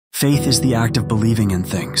Faith is the act of believing in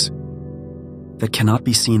things that cannot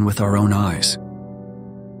be seen with our own eyes.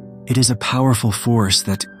 It is a powerful force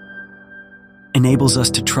that enables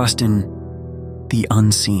us to trust in the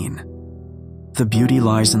unseen. The beauty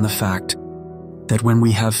lies in the fact that when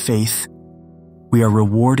we have faith, we are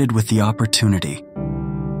rewarded with the opportunity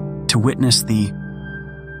to witness the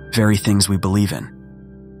very things we believe in.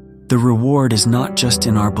 The reward is not just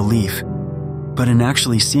in our belief, but in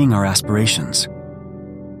actually seeing our aspirations.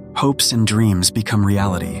 Hopes and dreams become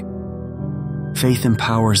reality. Faith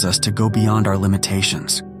empowers us to go beyond our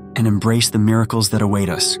limitations and embrace the miracles that await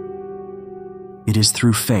us. It is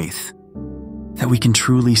through faith that we can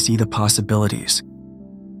truly see the possibilities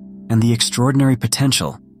and the extraordinary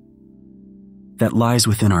potential that lies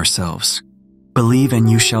within ourselves. Believe and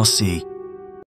you shall see.